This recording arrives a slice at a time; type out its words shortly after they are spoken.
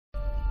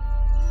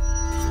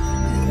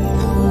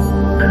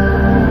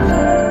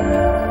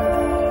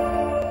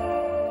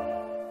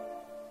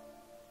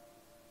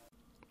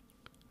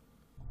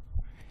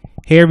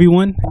Hey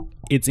everyone,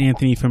 it's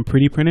Anthony from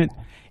Pretty Printed.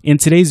 In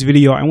today's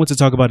video, I want to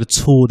talk about a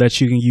tool that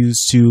you can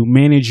use to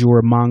manage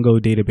your Mongo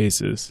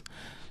databases.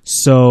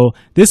 So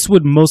this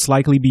would most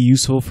likely be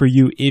useful for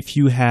you if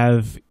you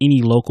have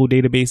any local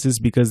databases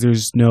because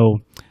there's no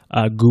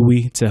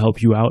GUI to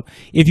help you out.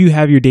 If you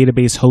have your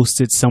database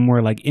hosted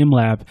somewhere like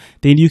MLab,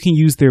 then you can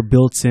use their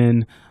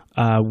built-in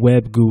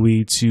web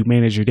GUI to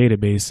manage your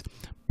database.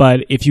 But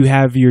if you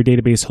have your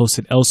database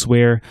hosted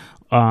elsewhere,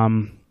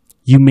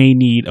 you may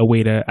need a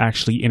way to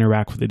actually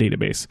interact with the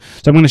database.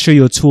 So I'm going to show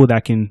you a tool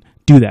that can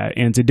do that.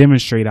 And to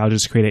demonstrate, I'll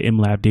just create an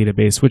MLab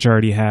database, which I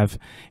already have,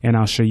 and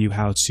I'll show you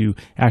how to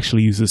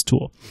actually use this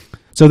tool.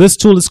 So this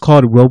tool is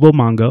called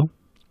Robomongo,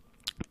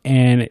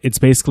 and it's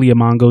basically a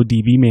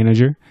MongoDB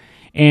manager.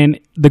 And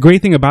the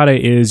great thing about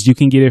it is you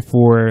can get it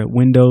for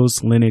Windows,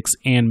 Linux,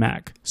 and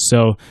Mac.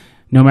 So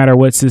no matter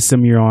what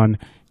system you're on,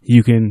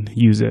 you can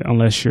use it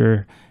unless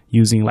you're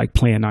using like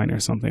Plan 9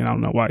 or something. I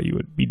don't know why you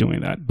would be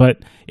doing that.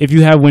 But if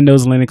you have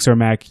Windows, Linux, or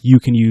Mac,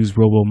 you can use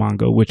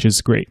Robomongo, which is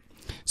great.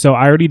 So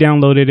I already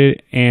downloaded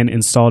it and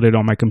installed it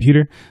on my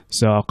computer.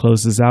 So I'll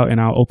close this out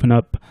and I'll open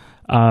up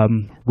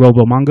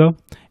Robomongo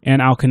and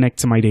I'll connect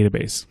to my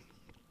database.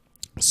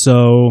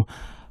 So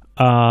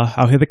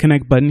I'll hit the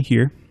connect button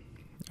here.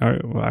 All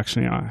right, well,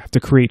 actually, I have to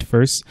create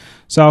first.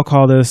 So I'll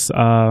call this,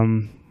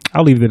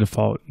 I'll leave the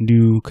default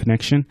new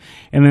connection.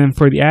 And then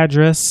for the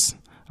address,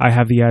 I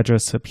have the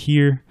address up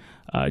here.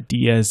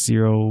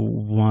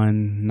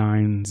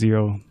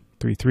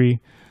 DS019033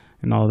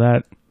 and all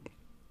that.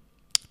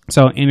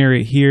 So I'll enter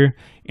it here,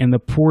 and the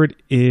port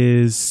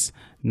is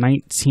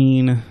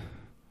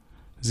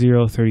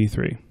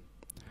 19033.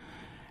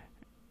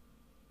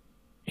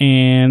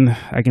 And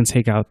I can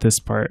take out this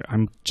part.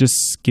 I'm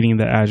just getting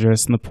the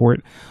address and the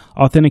port.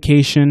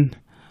 Authentication,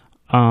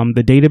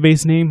 the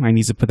database name, I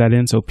need to put that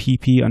in. So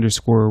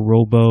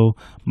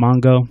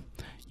pp_robomongo.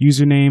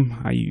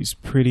 Username, I use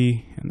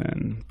pretty, and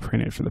then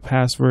print it for the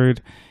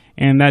password,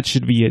 and that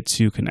should be it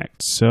to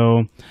connect.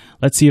 So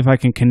let's see if I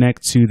can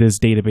connect to this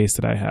database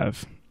that I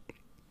have.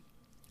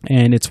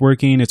 And it's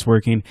working, it's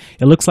working.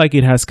 It looks like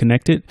it has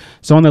connected.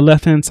 So on the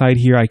left hand side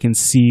here, I can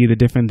see the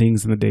different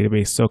things in the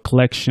database. So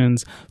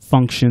collections,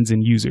 functions,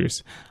 and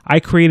users. I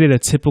created a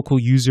typical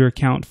user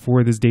account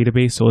for this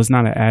database, so it's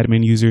not an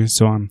admin user,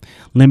 so I'm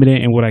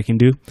limited in what I can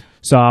do.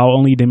 So I'll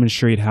only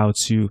demonstrate how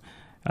to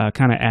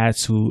kind of add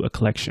to a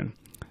collection.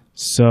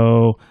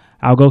 So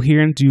I'll go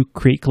here and do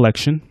create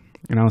collection,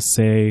 and I'll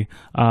say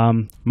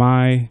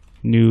my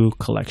new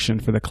collection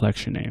for the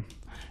collection name.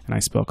 And I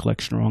spelled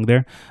collection wrong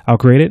there. I'll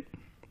create it.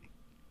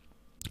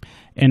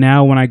 And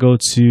now when I go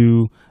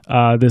to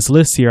this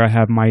list here, I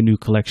have my new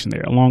collection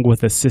there along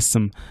with a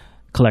system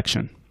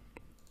collection.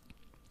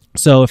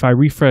 So if I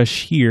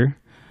refresh here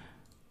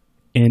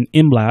in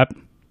MLab,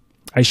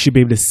 I should be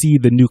able to see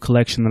the new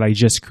collection that I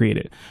just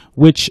created,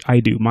 which I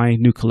do. My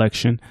new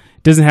collection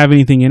doesn't have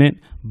anything in it,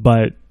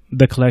 but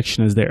the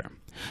collection is there.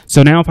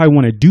 So now if I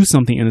want to do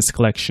something in this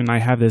collection, I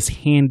have this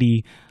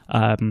handy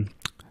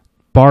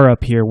bar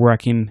up here where I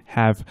can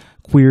have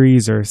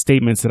queries or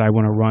statements that I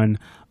want to run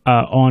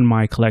on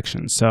my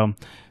collection. So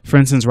for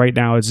instance, right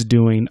now it's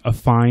doing a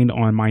find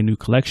on my new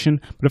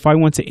collection. But if I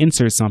want to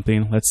insert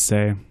something, let's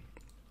say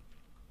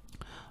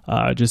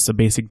just a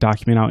basic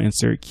document, I'll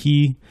insert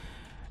key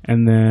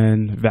and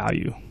then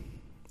value.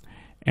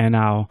 And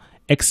I'll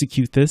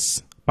execute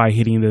this by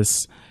hitting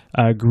this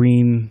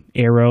green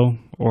arrow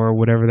or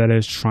whatever that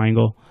is,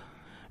 triangle.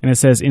 And it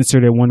says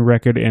inserted one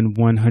record in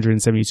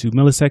 172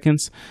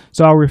 milliseconds.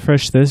 So I'll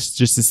refresh this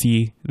just to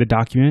see the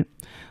document.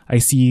 I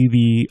see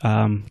the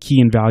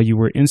key and value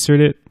were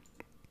inserted.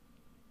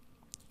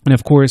 And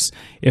of course,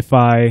 if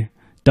I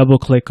double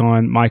click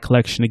on my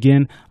collection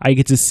again, I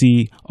get to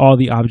see all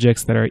the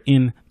objects that are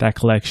in that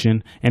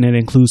collection, and it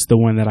includes the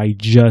one that I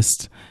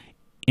just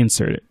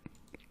inserted.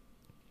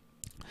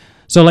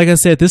 So like I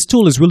said, this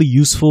tool is really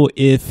useful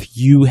if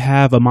you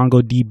have a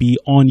MongoDB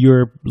on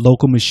your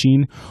local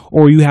machine,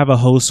 or you have a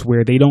host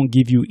where they don't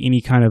give you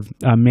any kind of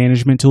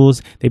management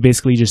tools. They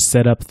basically just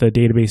set up the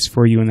database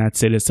for you and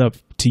that's it. It's up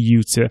to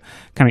you to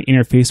kind of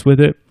interface with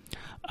it.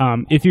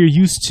 If you're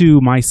used to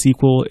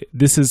MySQL,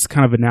 this is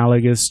kind of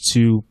analogous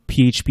to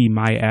PHP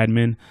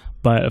MyAdmin,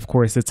 but of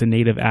course it's a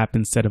native app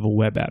instead of a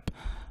web app.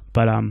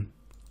 But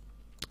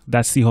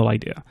that's the whole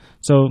idea.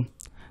 So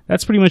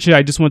that's pretty much it.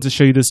 I just wanted to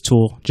show you this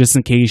tool just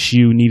in case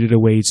you needed a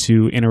way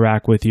to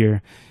interact with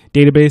your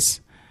database.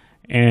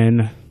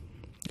 And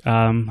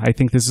I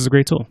think this is a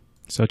great tool.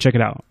 So check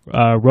it out.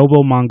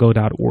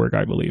 Robomongo.org,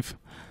 I believe.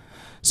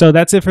 So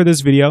that's it for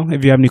this video.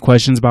 If you have any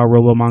questions about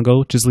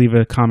Robomongo, just leave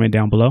a comment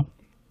down below.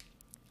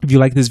 If you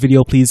like this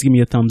video, please give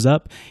me a thumbs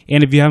up.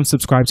 And if you haven't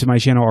subscribed to my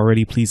channel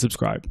already, please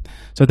subscribe.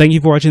 So thank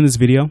you for watching this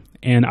video,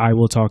 and I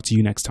will talk to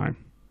you next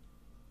time.